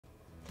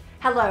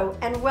Hello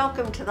and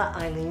welcome to the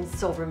Ilene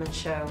Silverman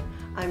Show.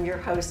 I'm your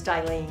host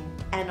Ilene,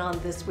 and on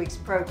this week's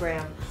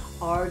program,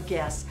 our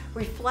guests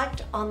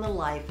reflect on the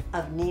life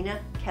of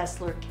Nina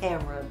Kessler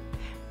Cameron,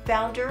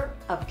 founder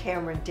of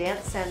Cameron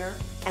Dance Center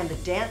and the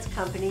dance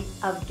company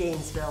of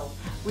Gainesville.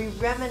 We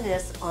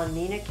reminisce on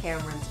Nina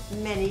Cameron's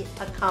many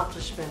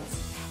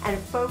accomplishments and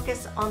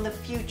focus on the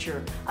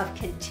future of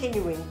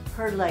continuing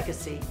her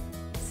legacy.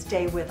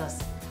 Stay with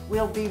us.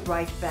 We'll be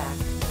right back.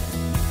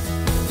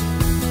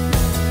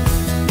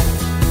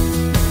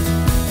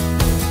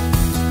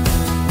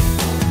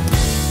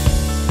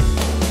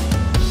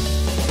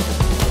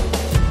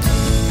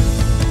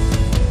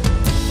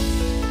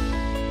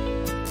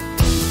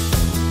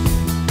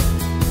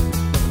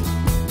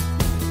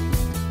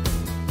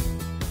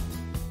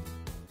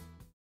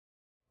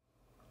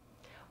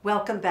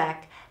 Welcome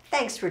back.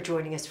 Thanks for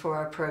joining us for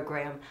our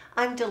program.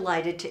 I'm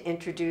delighted to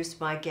introduce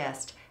my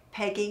guest,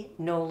 Peggy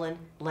Nolan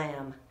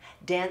Lamb,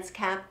 dance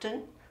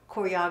captain,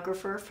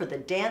 choreographer for the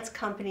dance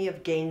company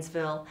of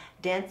Gainesville,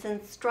 dance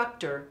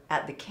instructor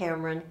at the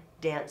Cameron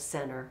Dance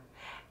Center,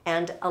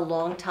 and a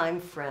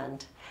longtime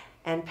friend.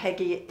 And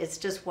Peggy, it's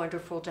just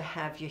wonderful to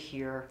have you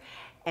here.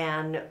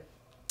 And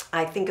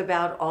I think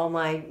about all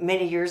my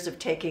many years of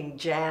taking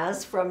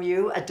jazz from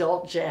you,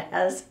 adult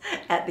jazz,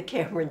 at the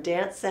Cameron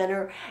Dance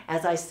Center.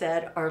 As I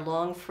said, our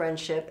long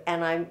friendship,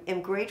 and I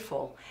am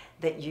grateful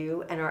that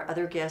you and our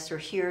other guests are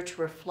here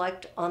to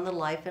reflect on the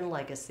life and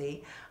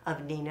legacy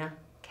of Nina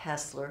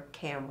Kessler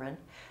Cameron,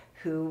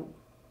 who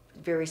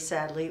very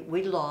sadly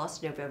we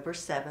lost November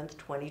 7th,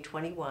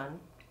 2021.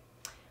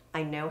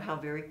 I know how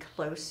very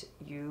close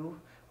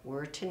you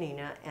were to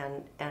Nina,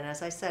 and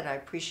as I said, I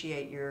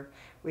appreciate your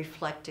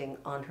reflecting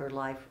on her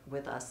life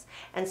with us.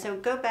 And so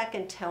go back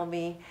and tell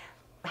me,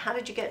 how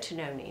did you get to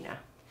know Nina?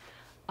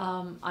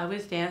 I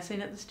was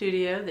dancing at the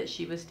studio that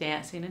she was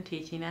dancing and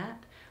teaching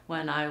at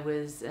when I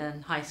was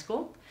in high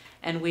school,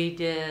 and we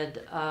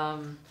did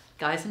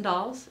Guys and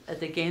Dolls at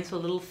the Gainesville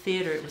Little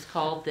Theater, it was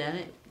called then.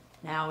 It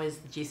now is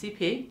the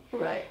GCP.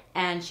 Right.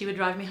 And she would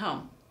drive me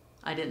home.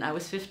 I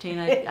was 15,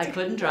 I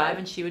couldn't drive,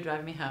 and she would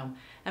drive me home.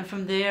 And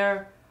from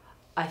there,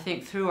 I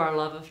think through our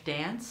love of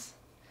dance,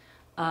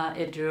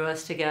 it drew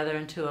us together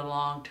into a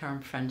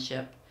long-term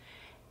friendship.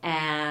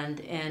 And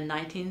in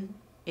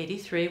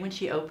 1983, when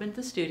she opened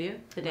the studio,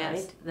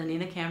 the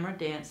Nina Cameron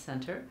Dance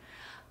Center,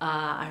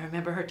 I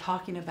remember her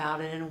talking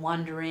about it and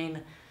wondering,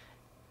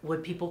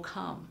 would people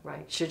come?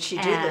 Right. Should she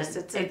do this?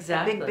 It's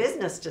a big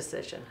business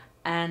decision.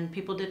 And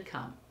people did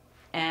come.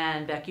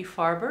 And Becky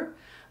Farber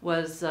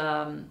was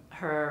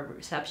her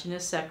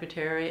receptionist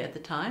secretary at the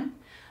time.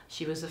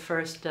 She was the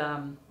first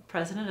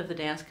president of the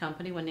dance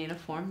company when Nina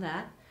formed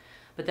that.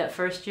 But that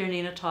first year,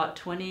 Nina taught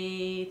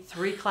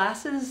 23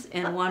 classes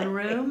in one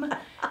room.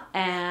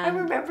 And I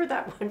remember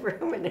that one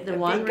room, and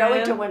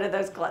going to one of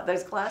those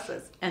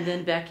classes. And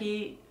then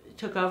Becky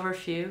took over a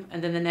few,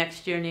 and then the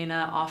next year,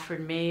 Nina offered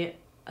me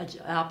an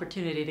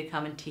opportunity to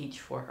come and teach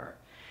for her.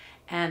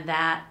 And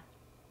that,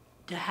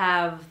 to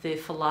have the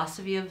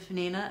philosophy of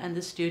Nina and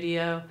the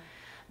studio,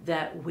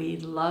 that we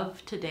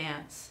love to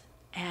dance,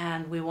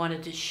 and we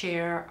wanted to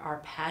share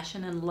our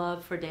passion and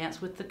love for dance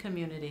with the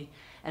community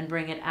and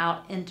bring it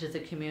out into the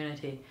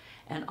community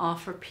and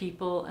offer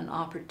people an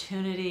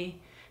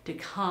opportunity to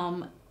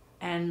come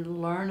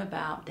and learn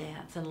about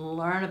dance and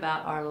learn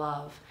about our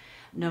love.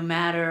 No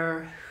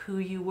matter who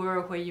you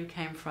were, where you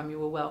came from, you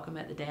were welcome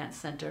at the dance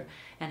center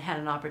and had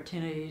an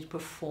opportunity to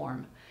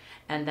perform.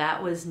 And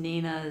that was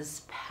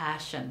Nina's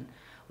passion,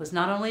 was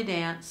not only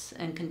dance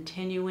and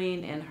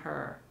continuing in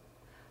her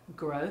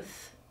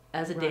growth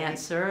as a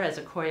dancer, as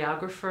a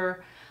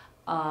choreographer,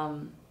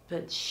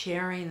 but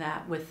sharing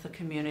that with the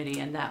community,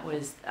 and that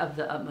was of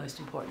the utmost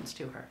importance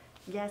to her.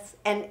 Yes,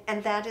 and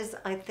that is,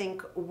 I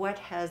think, what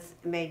has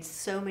made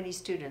so many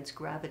students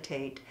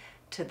gravitate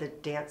to the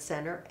dance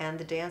center and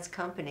the dance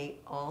company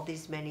all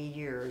these many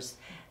years.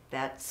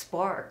 That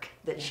spark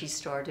that she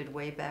started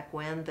way back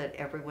when, that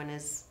everyone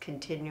is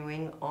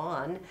continuing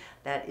on,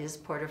 that is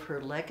part of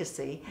her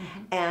legacy.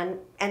 And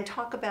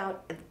talk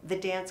about the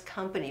dance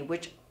company,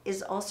 which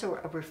is also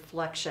a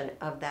reflection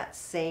of that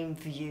same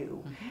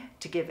view,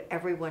 to give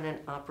everyone an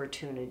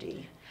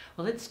opportunity.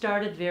 Well, it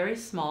started very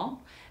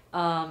small.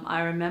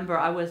 I remember,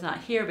 I was not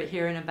here, but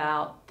hearing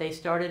about, they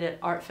started at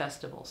art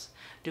festivals,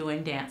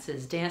 doing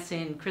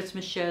dancing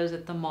Christmas shows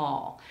at the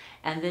mall.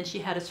 And then she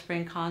had a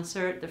spring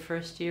concert. The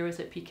first year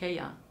was at PK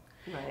Young.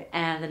 Right.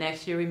 And the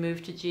next year we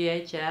moved to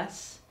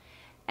GHS.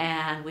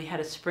 And we had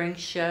a spring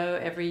show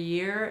every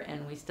year,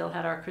 and we still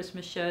had our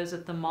Christmas shows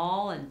at the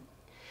mall, and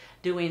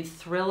doing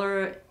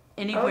Thriller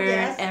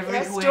anywhere and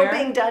everywhere. Yes, still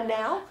being done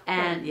now.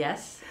 And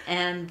yes,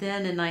 and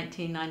then in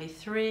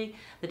 1993,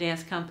 the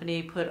dance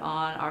company put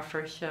on our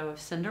first show of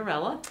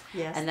Cinderella.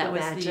 Yes, and that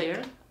was the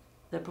year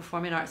the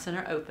Performing Arts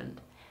Center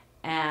opened.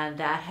 And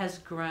that has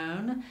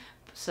grown.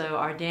 So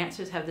our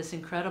dancers have this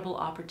incredible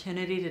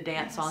opportunity to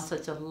dance on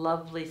such a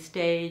lovely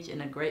stage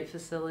in a great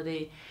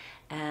facility,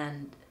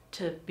 and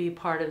to be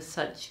part of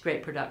such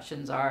great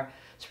productions. Our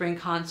spring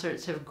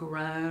concerts have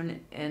grown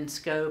in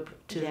scope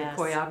to the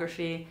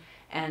choreography,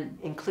 And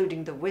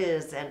including the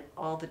whiz and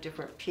all the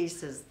different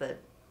pieces that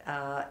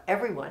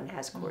everyone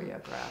has Mm-hmm.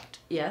 choreographed.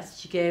 yes,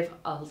 she gave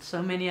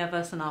so many of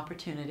us an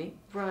opportunity.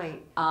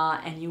 Right.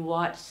 And you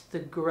watch the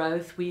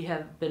growth. We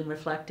have been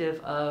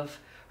reflective of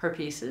her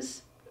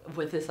pieces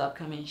with this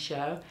upcoming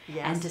show.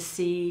 Yes. And to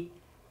see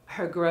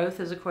her growth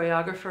as a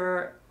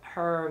choreographer,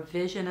 her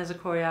vision as a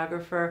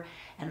choreographer,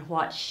 and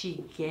what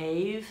she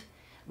gave.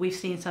 We've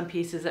seen some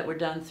pieces that were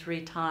done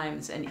 3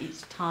 times, and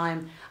each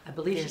time, I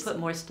believe she put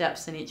more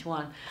steps in each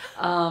one.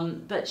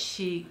 But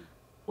she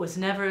was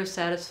never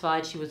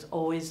satisfied. She was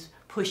always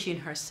pushing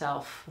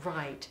herself.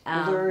 Right.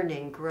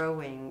 Learning,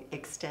 growing,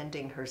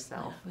 extending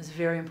herself. It was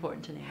very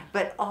important to Nina.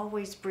 But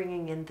always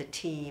bringing in the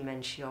team,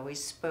 and she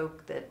always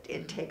spoke that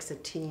it takes a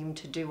team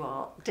to do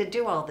all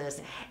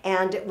this.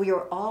 And we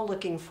are all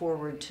looking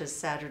forward to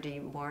Saturday,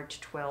 March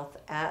 12th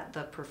at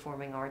the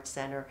Performing Arts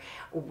Center,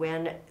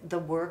 when the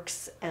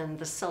works and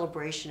the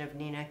celebration of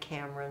Nina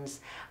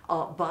Cameron's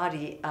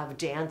body of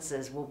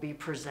dances will be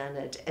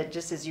presented,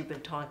 just as you've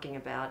been talking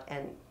about,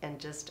 and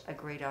just a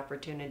great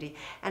opportunity.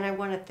 And I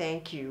want to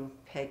thank you,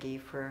 Peggy,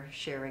 for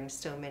sharing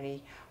so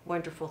many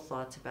wonderful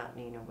thoughts about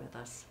Nina with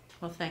us.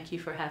 Well, thank you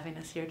for having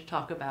us here to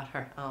talk about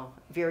her. Oh,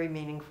 very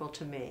meaningful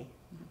to me.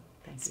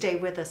 Thank you. Stay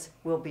with us.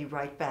 We'll be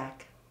right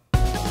back.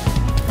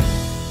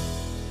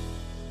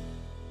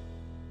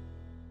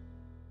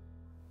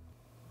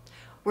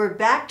 We're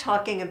back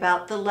talking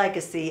about the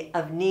legacy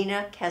of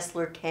Nina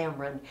Kessler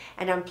Cameron,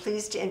 and I'm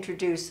pleased to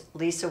introduce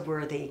Lisa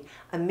Worthy,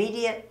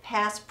 immediate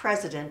past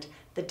president,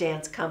 the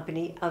Dance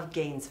Company of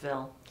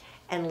Gainesville.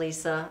 And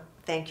Lisa,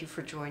 thank you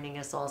for joining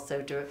us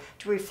also to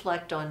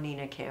reflect on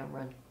Nina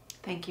Cameron.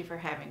 Thank you for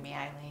having me,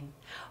 Eileen.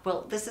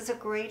 Well, this is a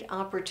great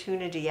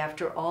opportunity.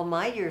 After all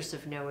my years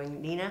of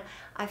knowing Nina,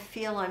 I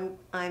feel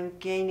I'm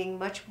gaining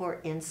much more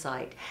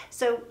insight.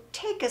 So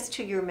take us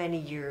to your many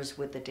years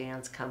with the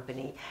dance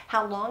company.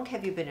 How long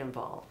have you been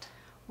involved?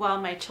 Well,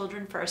 my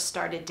children first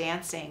started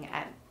dancing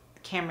at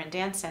Cameron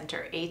Dance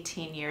Center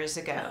 18 years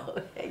ago.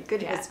 Okay,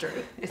 good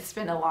history. It's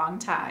been a long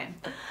time.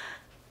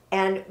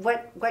 And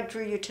what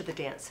drew you to the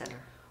dance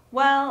center?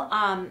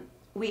 Well,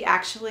 we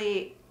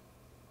actually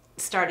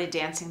started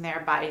dancing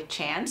there by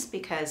chance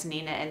because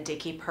Nina and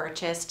Dickie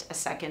purchased a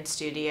second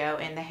studio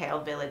in the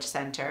Hale Village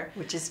Center.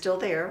 Which is still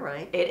there,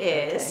 right? It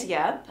is, Okay.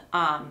 yep.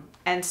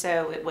 And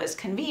so it was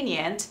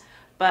convenient,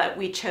 but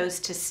we chose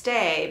to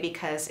stay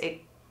because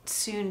it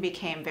soon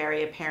became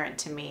very apparent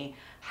to me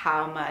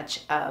how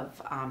much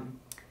of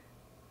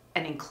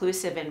an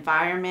inclusive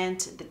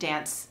environment the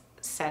dance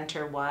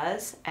center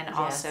was, and Yes.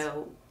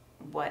 also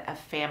what a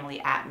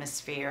family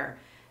atmosphere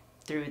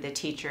through the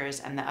teachers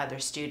and the other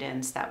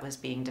students that was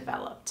being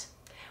developed.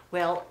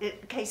 Well,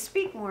 okay,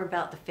 speak more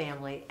about the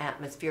family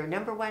atmosphere.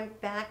 Number one,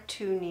 back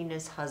to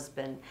Nina's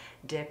husband,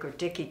 Dick, or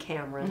Dickie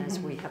Cameron, as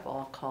we have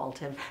all called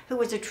him, who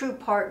was a true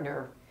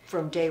partner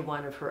from day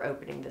one of her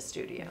opening the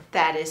studio.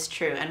 That is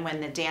true. And when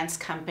the dance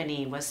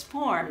company was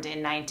formed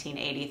in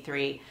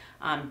 1983,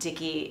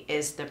 Dickie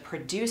is the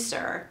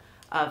producer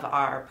of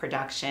our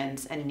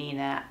productions, and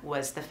Nina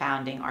was the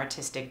founding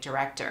artistic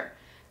director.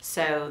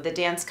 So the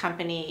dance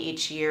company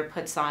each year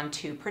puts on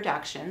 2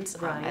 productions,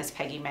 Right. as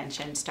Peggy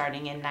mentioned,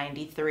 starting in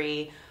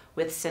 93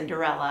 with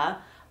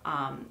Cinderella.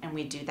 And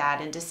we do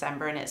that in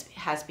December, and it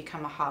has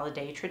become a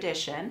holiday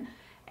tradition.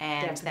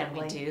 And then we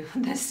Definitely.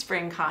 do the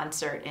spring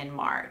concert in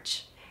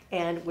March.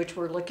 And which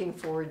we're looking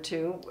forward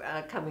to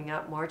coming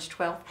up March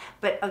 12th.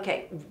 But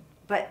okay,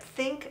 but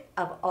think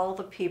of all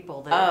the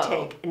people that it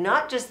take,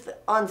 not just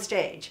on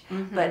stage,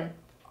 but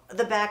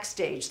the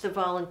backstage, the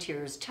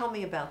volunteers. Tell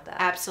me about that.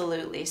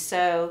 Absolutely.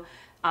 So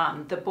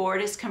the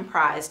board is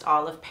comprised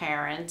all of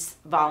parents,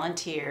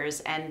 volunteers,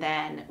 and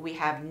then we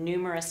have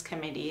numerous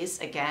committees,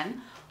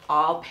 again,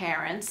 all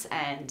parents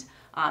and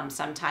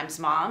sometimes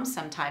moms,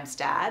 sometimes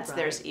dads. Right.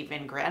 There's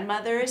even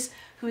grandmothers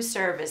who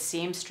serve as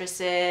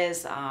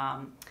seamstresses.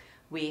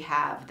 We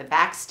have the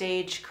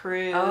backstage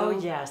crew. Oh,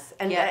 yes.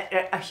 And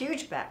Yeah. a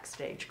huge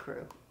backstage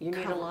crew. You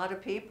need a lot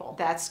of people.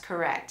 That's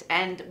correct.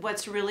 And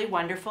what's really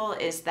wonderful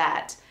is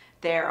that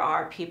there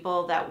are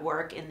people that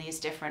work in these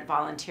different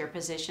volunteer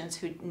positions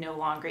who no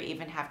longer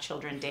even have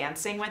children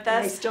dancing with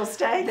us. They still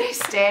stay? They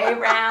stay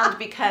around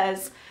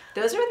because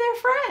those are their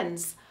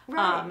friends.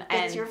 Right. It's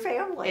and your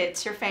family.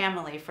 It's your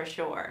family for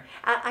sure.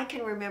 I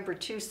can remember,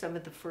 too, some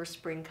of the first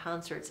spring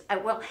concerts.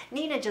 Well,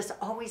 Nina just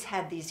always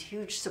had these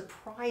huge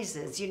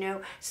surprises, you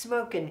know,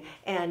 smoke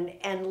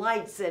and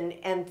lights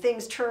and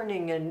things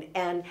turning.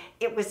 And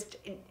it was,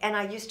 and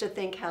I used to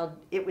think how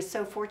it was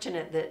so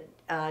fortunate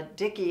that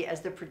Dickie,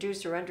 as the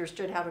producer,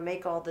 understood how to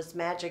make all this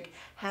magic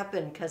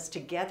happen, because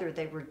together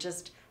they were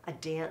just a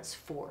dance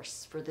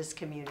force for this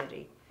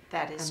community.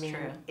 That is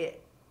true.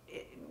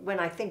 When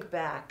I think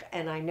back,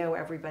 and I know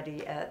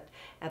everybody at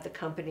the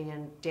company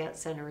and dance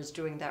center is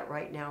doing that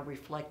right now,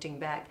 reflecting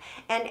back.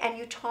 And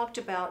you talked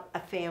about a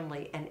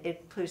family and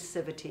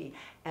inclusivity,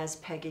 as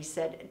Peggy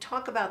said.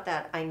 Talk about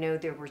that. I know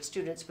there were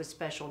students with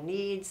special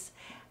needs.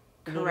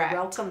 Correct. You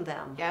welcome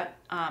them. Yep.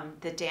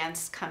 The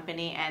dance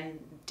company and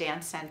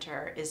dance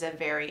center is a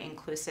very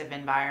inclusive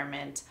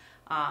environment.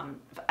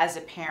 As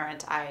a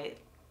parent,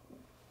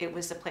 it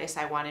was the place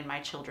I wanted my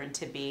children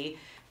to be,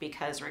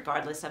 because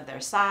regardless of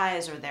their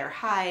size or their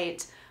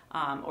height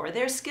or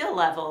their skill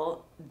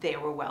level, they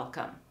were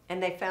welcome.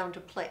 And they found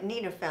a place.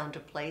 Nina found a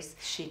place.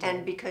 She did.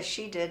 And because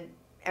she did,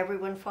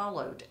 everyone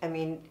followed. I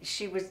mean,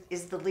 she was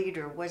the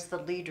leader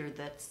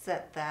that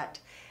set that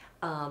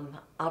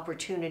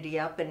opportunity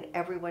up, and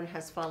everyone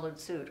has followed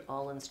suit.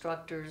 All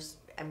instructors.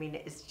 I mean,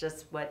 it's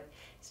just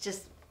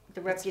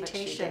the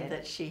reputation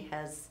that she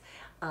has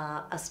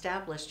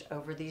established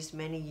over these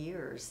many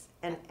years,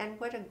 and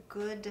what a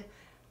good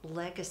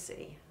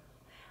legacy.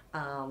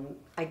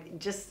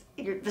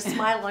 The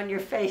smile on your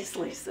face,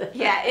 Lisa.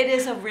 Yeah, it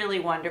is a really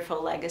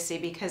wonderful legacy,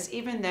 because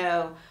even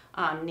though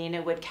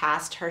Nina would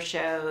cast her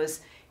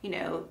shows,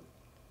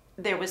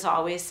 there was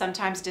always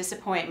sometimes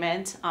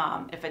disappointment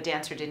if a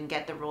dancer didn't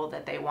get the role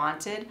that they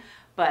wanted.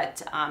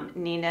 But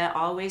Nina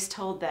always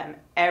told them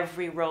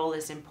every role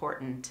is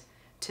important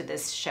to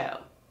this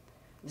show.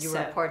 You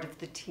are part of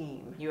the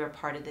team. You are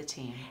part of the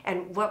team.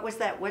 And what was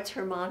that? What's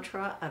her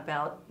mantra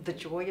about the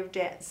joy of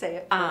dance? Say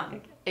it.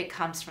 It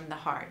comes from the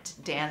heart.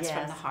 Dance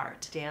from the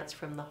heart. Dance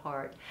from the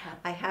heart.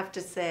 I have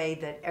to say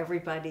that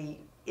everybody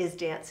is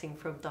dancing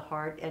from the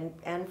heart,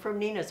 and from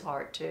Nina's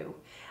heart too.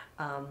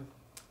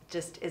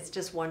 It's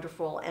just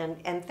wonderful.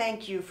 And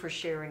thank you for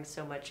sharing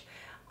so much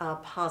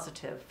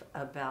positive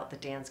about the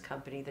dance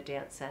company, the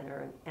dance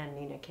center, and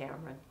Nina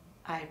Cameron.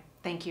 I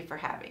thank you for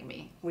having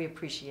me. We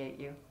appreciate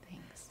you.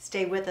 Thanks.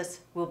 Stay with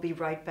us. We'll be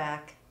right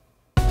back.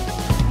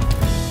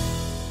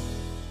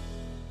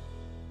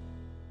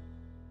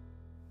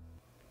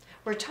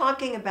 We're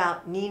talking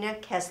about Nina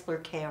Kessler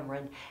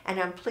Cameron, and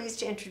I'm pleased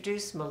to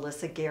introduce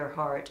Melissa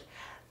Gerhardt,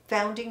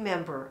 founding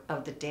member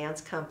of the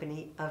Dance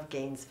Company of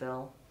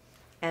Gainesville.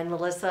 And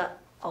Melissa,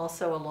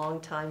 also a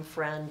longtime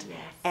friend, yes.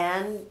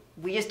 And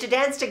we used to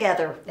dance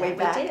together way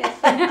back. We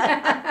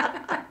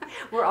did.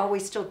 We're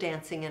always still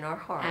dancing in our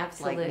heart,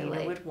 Absolutely. like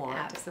Nina would want.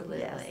 Absolutely.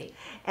 Yes.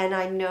 And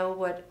I know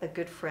what a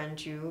good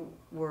friend you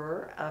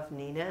were of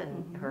Nina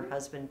and her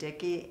husband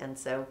Dickie, and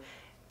so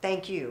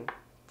thank you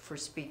for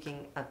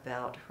speaking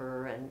about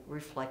her and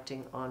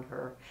reflecting on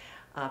her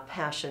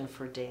passion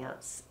for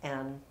dance.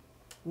 And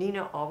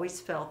Nina always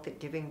felt that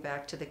giving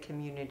back to the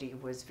community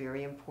was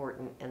very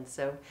important, and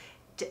so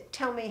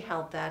tell me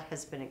how that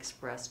has been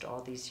expressed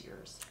all these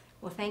years.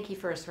 Well, thank you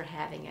first for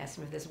having us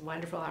and for this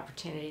wonderful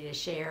opportunity to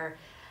share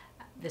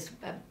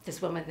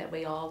this woman that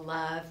we all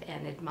love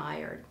and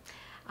admired.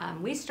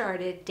 We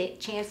started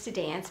Chance to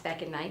Dance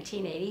back in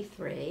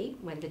 1983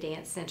 when the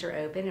Dance Center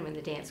opened and when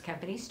the dance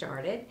company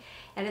started.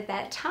 And at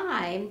that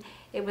time,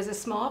 it was a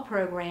small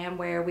program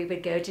where we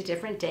would go to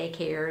different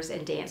daycares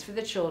and dance for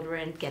the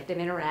children, get them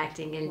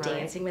interacting and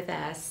dancing with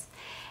us.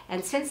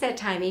 And since that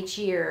time, each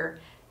year,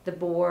 the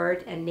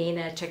board and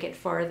Nina took it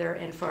farther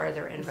and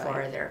farther and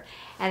farther.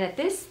 And at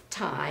this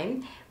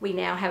time, we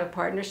now have a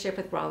partnership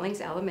with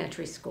Rawlings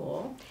Elementary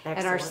School. Excellent.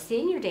 And our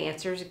senior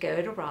dancers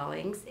go to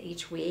Rawlings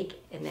each week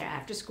in their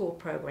after-school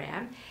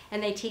program,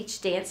 and they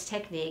teach dance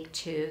technique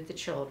to the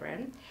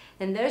children.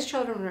 And those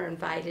children are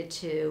invited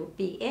to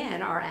be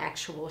in our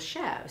actual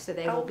show. So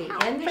they will be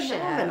in the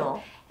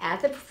show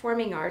at the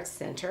Performing Arts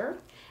Center.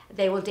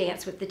 They will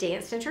dance with the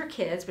Dance Center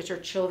kids, which are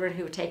children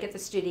who take at the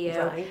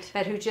studio,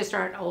 but who just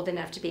aren't old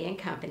enough to be in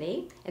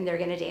company. And they're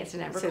going to dance a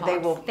number called Fame. So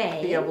they will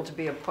Fame. be able to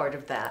be a part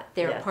of that.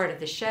 They're a part of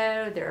the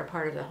show. They're a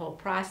part of the whole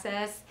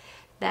process.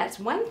 That's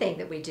one thing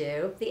that we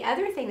do. The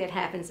other thing that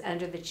happens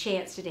under the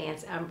Chance to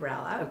Dance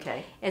umbrella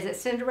is at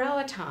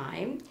Cinderella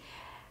time,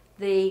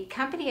 the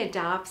company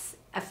adopts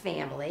a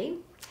family.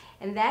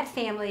 And that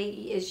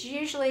family is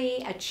usually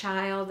a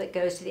child that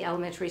goes to the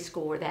elementary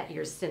school where that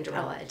year's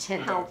Cinderella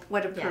attended.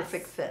 What a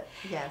perfect fit,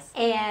 yes.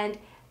 And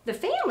the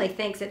family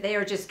thinks that they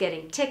are just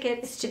getting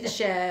tickets to the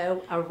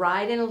show, a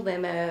ride in a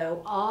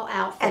limo, all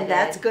outfitted. And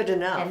that's good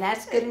enough. And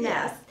that's good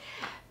enough.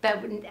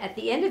 But at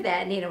the end of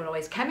that, Nina would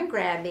always come and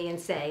grab me and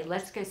say,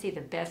 let's go see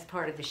the best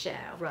part of the show.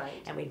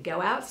 Right. And we'd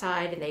go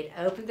outside and they'd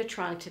open the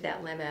trunk to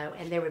that limo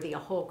and there would be a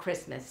whole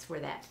Christmas for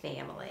that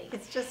family.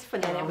 It's just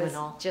phenomenal. And it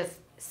was just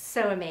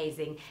so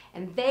amazing.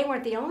 And they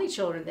weren't the only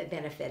children that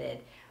benefited.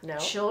 No.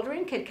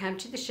 Children could come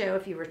to the show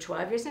if you were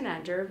 12 years and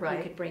under.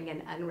 You could bring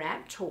an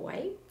unwrapped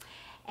toy.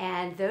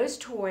 And those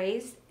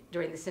toys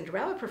during the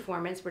Cinderella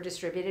performance were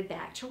distributed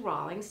back to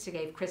Rawlings to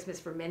give Christmas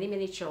for many,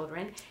 many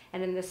children.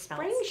 And in the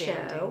spring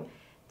show,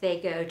 they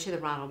go to the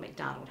Ronald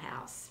McDonald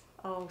House.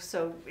 Oh,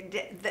 so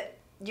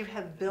you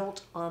have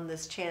built on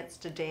this Chance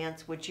to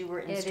Dance, which you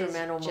were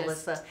instrumental,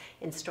 Melissa,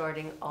 in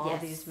starting all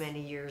these many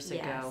years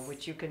ago,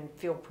 which you can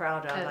feel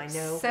proud of. I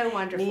know so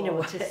wonderful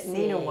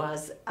Nina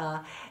was,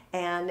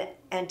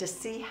 and to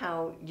see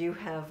how you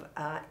have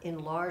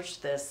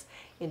enlarged this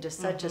into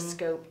such a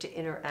scope to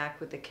interact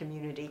with the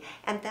community,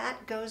 and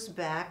that goes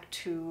back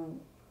to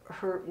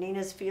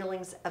Nina's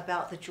feelings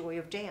about the joy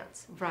of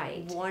dance.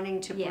 Right.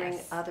 Wanting to bring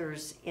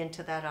others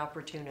into that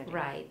opportunity.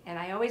 Right. And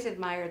I always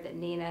admired that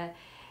Nina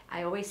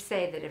I always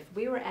say that if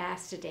we were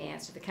asked to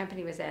dance, or the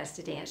company was asked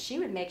to dance, she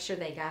would make sure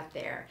they got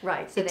there.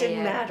 Right. So It they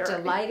didn't have matter.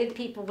 delighted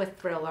people with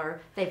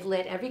Thriller. They've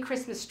lit every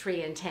Christmas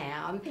tree in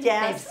town.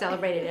 Yes. They've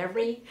celebrated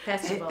every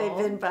festival. They've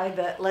been by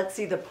the Let's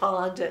See the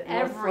Pond at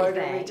North Florida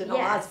Everything. Regional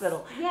Yes.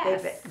 Hospital.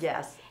 Yes.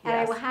 Yes. And I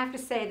yes. will have to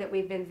say that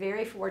we've been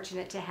very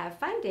fortunate to have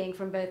funding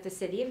from both the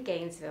City of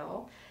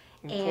Gainesville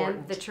and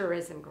Important. the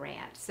tourism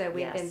grant. So we've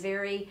Yes. been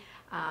very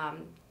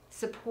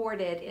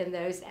supported in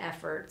those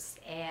efforts,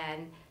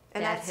 and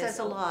that has says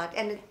a lot,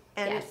 and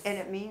Yes.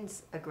 it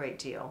means a great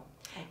deal.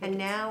 I think And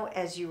it's- now,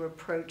 as you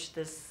approach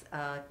this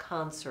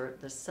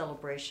concert, this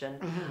celebration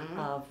Mm-hmm.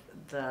 of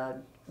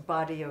the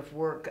body of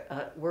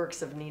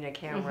works of Nina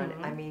Cameron,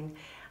 Mm-hmm. I mean,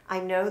 I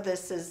know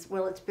this is,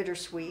 well, it's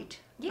bittersweet,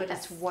 but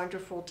it's Yes.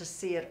 wonderful to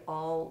see it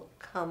all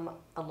come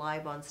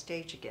alive on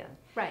stage again.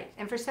 Right,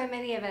 and for so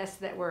many of us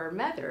that were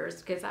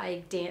mothers, because I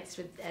danced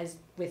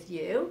with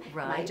you,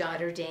 my Right.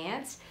 daughter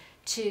danced,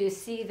 to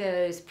see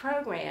those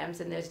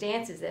programs and those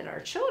dances that our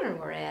children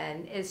were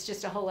in is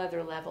just a whole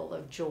other level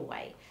of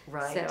joy.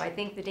 Right. So I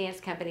think the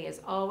dance company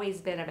has always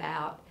been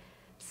about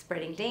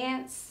spreading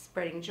dance,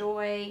 spreading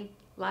joy,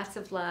 lots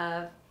of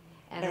love,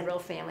 and a And- real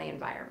family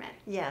environment.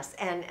 Yes,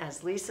 and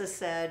as Lisa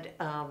said,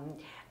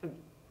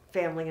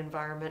 family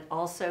environment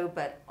also,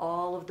 but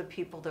all of the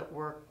people that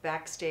work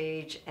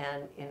backstage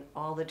and in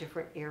all the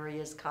different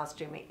areas,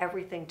 costuming,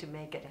 everything to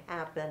make it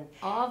happen.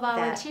 All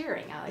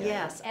volunteering, Ilene.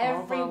 Yes, all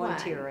Everyone,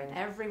 volunteering.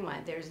 Everyone.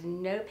 There's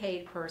no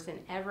paid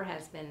person ever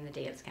has been in the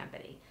dance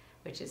company,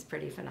 which is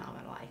pretty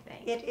phenomenal, I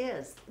think. It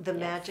is. The Yes.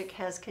 magic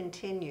has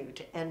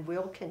continued and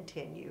will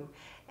continue.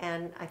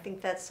 And I think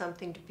that's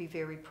something to be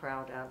very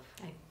proud of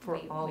for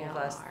all we of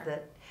all us. are.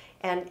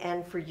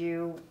 And for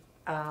you,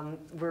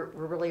 we're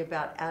really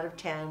about out of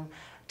time,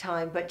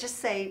 but just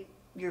say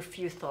your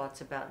few thoughts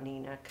about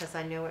Nina, because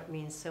I know it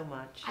means so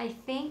much. I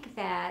think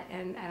that,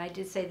 and I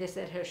did say this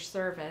at her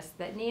service,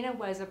 that Nina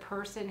was a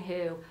person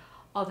who,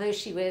 although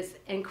she was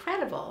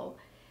incredible,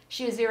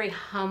 she was very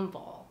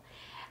humble.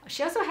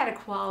 She also had a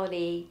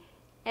quality,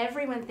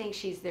 everyone thinks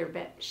she's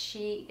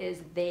she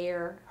is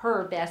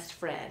her best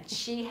friend.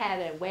 She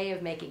had a way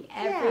of making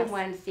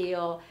everyone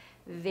feel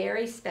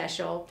very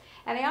special.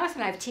 And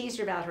I've teased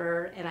her about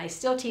her, and I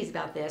still tease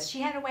about this. She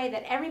had a way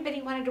that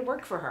everybody wanted to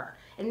work for her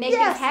and make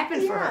Yes, things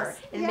happen for her yes,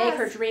 and make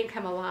her yes. dream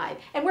come alive.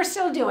 And we're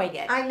still doing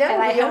it. I know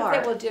and I we hope are.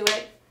 that we'll do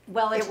it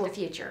well into will. the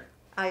future.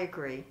 I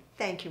agree.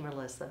 Thank you,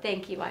 Melissa.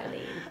 Thank you,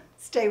 Ilene.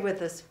 Stay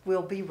with us.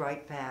 We'll be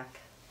right back.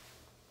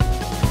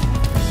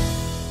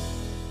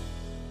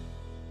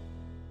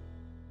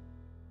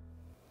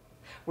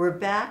 We're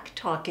back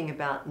talking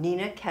about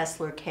Nina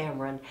Kessler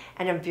Cameron,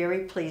 and I'm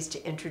very pleased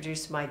to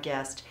introduce my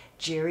guest,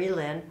 Jerry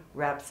Lynn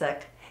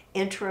Rapsek,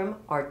 Interim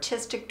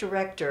Artistic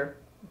Director,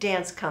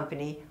 Dance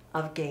Company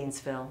of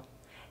Gainesville.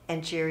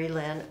 And Jerry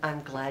Lynn,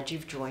 I'm glad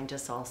you've joined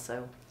us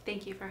also.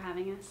 Thank you for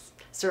having us.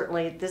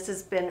 Certainly, this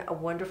has been a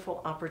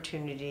wonderful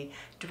opportunity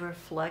to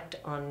reflect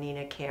on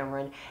Nina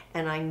Cameron,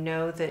 and I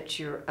know that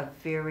you're a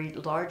very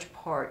large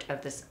part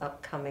of this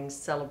upcoming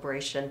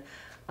celebration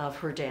of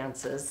her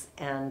dances,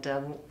 and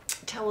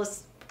tell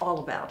us all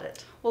about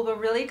it. Well, we're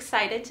really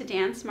excited to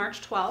dance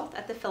March 12th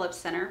at the Phillips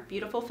Center.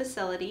 Beautiful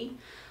facility,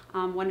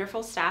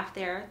 wonderful staff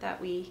there that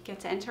we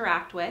get to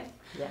interact with.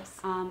 Yes.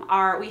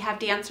 We have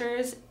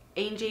dancers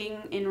aging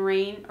in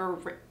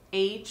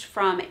age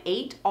from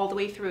 8 all the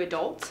way through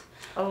adult.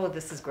 Oh,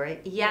 this is great.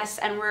 Yes,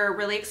 and we're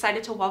really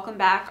excited to welcome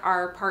back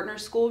our partner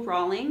school,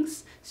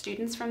 Rawlings,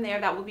 students from there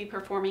that will be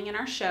performing in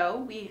our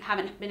show. We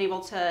haven't been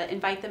able to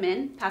invite them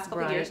in past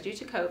couple Right. years due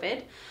to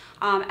COVID.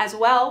 As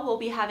well, we'll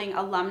be having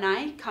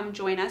alumni come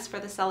join us for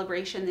the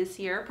celebration this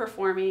year,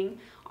 performing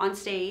on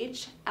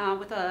stage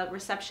with a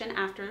reception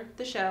after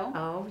the show.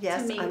 Oh,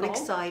 yes, to I'm mingle.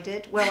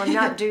 excited. Well,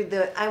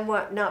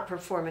 I'm not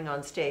performing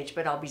on stage,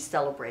 but I'll be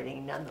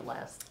celebrating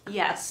nonetheless.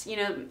 Yes,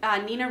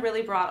 Nina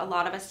really brought a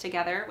lot of us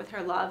together with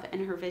her love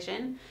and her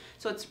vision.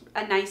 So it's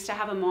nice to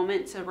have a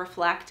moment to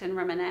reflect and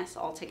reminisce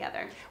all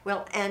together.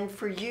 Well, and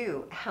for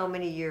you, how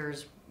many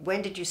years,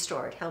 when did you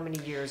start? How many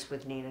years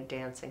with Nina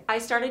dancing? I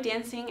started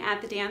dancing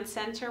at the dance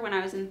center when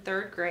I was in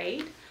 3rd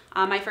grade.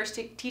 My first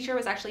teacher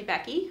was actually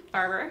Becky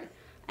Barber,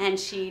 and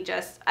she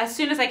just, as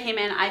soon as I came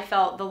in, I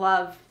felt the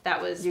love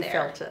that was You there.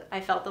 felt it. I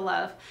felt the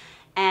love,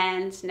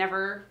 and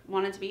never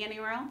wanted to be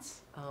anywhere else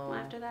Oh.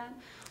 after that.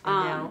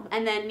 And now?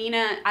 And then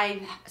Nina,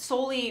 I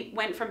solely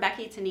went from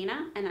Becky to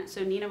Nina, and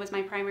so Nina was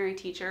my primary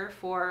teacher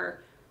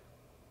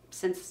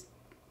since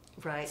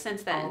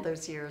then. All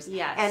those years.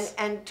 Yes.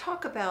 And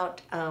talk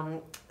about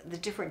the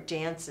different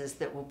dances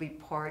that will be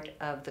part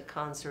of the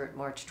concert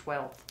March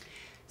 12th.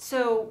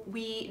 So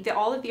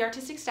all of the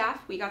artistic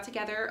staff, we got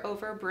together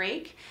over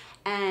break,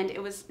 and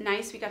it was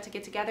nice. We got to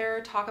get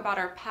together, talk about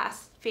our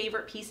past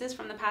favorite pieces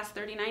from the past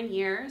 39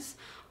 years.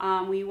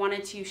 We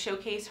wanted to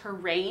showcase her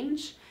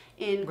range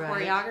in Right.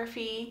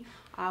 choreography,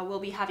 We'll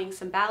be having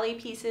some ballet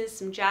pieces,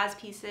 some jazz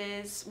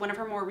pieces, one of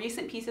her more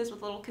recent pieces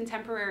with a little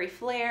contemporary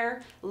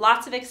flair,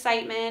 lots of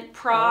excitement,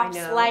 props,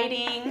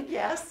 lighting,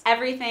 Yes.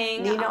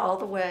 everything. Nina all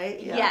the way.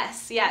 Yeah.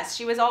 Yes.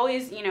 She was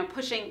always,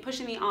 pushing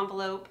the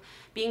envelope.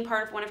 Being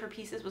part of one of her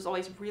pieces was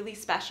always really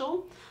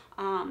special.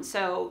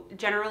 So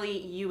generally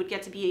you would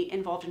get to be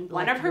involved in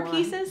one of her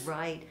pieces.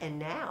 Right, and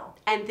now.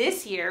 And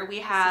this year we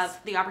have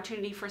the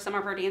opportunity for some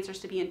of our dancers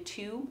to be in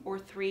 2 or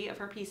 3 of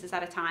her pieces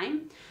at a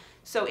time.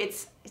 So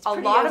it's a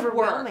lot of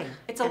work.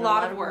 It's a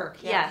lot of work.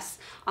 Yes.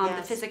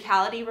 The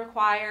physicality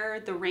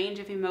required, the range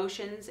of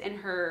emotions in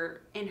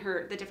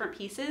the different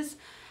pieces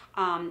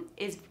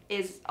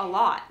is a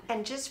lot.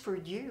 And just for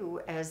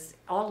you, as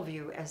all of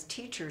you as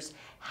teachers,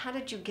 how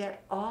did you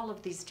get all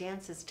of these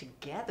dances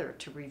together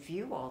to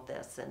review all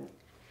this and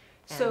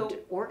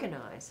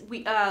organize?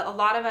 We a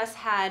lot of us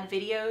had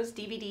videos,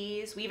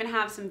 DVDs. We even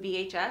have some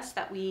VHS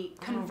that we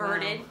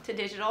converted to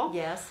digital.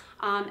 Yes.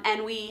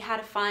 And we had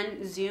a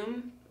fun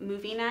Zoom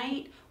movie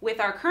night with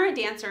our current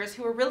dancers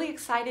who were really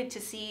excited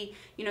to see,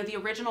 the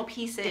original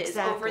pieces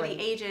over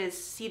the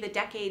ages, see the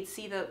decades,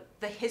 see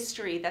the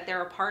history that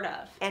they're a part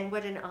of. And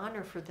what an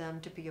honor for them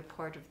to be a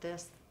part of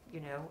this,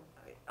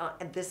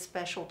 at this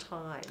special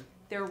time.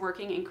 They're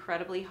working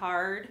incredibly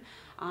hard.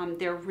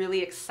 They're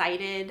really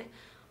excited.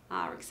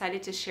 We're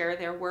excited to share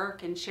their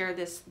work and share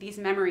these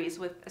memories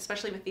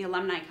especially with the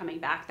alumni coming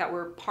back that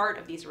were part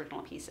of these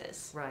original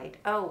pieces. Right.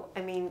 Oh,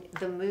 I mean,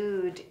 the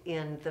mood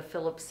in the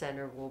Phillips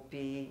Center will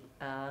be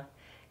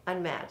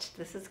unmatched.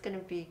 This is going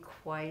to be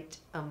quite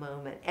a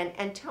moment.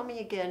 And tell me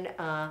again,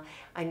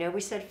 I know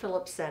we said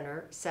Phillips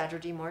Center,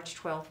 Saturday, March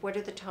 12th. What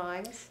are the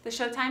times? The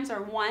show times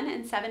are 1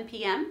 and 7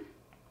 p.m.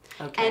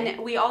 Okay.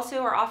 And we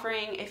also are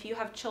offering, if you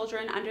have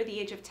children under the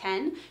age of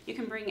 10, you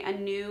can bring a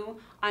new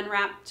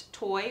unwrapped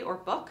toy or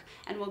book,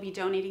 and we'll be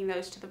donating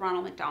those to the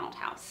Ronald McDonald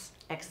House.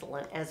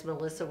 Excellent. As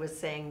Melissa was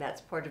saying,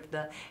 that's part of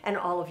and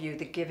all of you,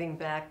 the giving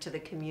back to the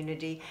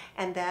community.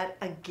 And that,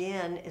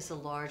 again, is a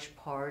large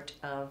part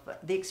of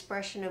the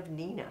expression of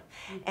Nina.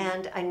 Mm-hmm.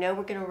 And I know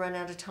we're going to run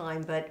out of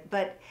time,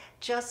 but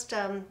just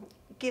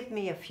give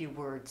me a few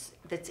words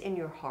that's in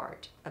your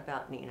heart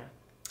about Nina.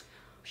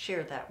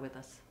 Share that with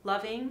us.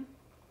 Loving,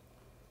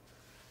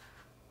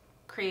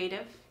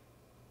 creative.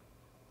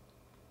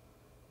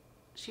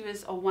 She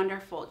was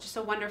just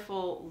a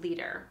wonderful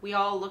leader. We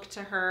all looked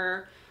to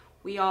her.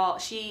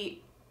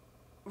 She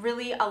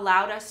really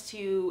allowed us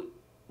to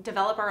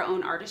develop our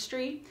own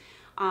artistry.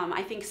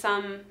 I think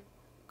some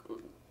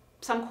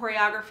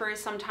choreographers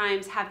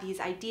sometimes have these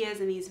ideas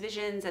and these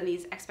visions and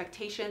these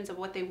expectations of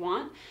what they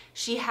want.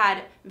 She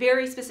had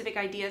very specific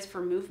ideas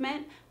for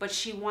movement, but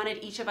she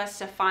wanted each of us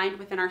to find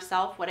within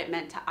ourselves what it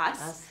meant to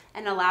us.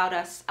 And allowed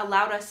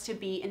us to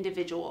be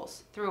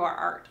individuals through our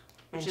art,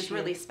 which is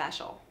really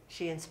special.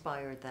 She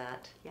inspired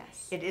that.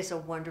 Yes. It is a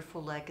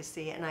wonderful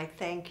legacy, and I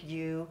thank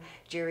you,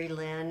 Jerry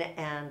Lynn,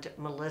 and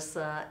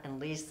Melissa, and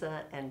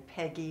Lisa, and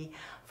Peggy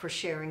for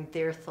sharing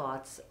their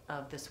thoughts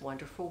of this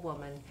wonderful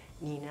woman,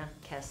 Nina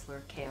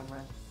Kessler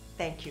Cameron.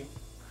 Thank you.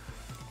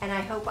 And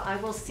I hope I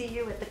will see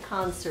you at the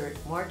concert,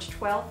 March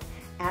 12th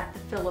at the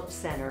Phillips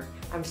Center.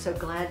 I'm so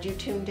glad you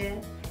tuned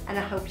in, and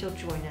I hope you'll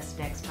join us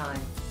next time.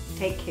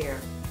 Take care.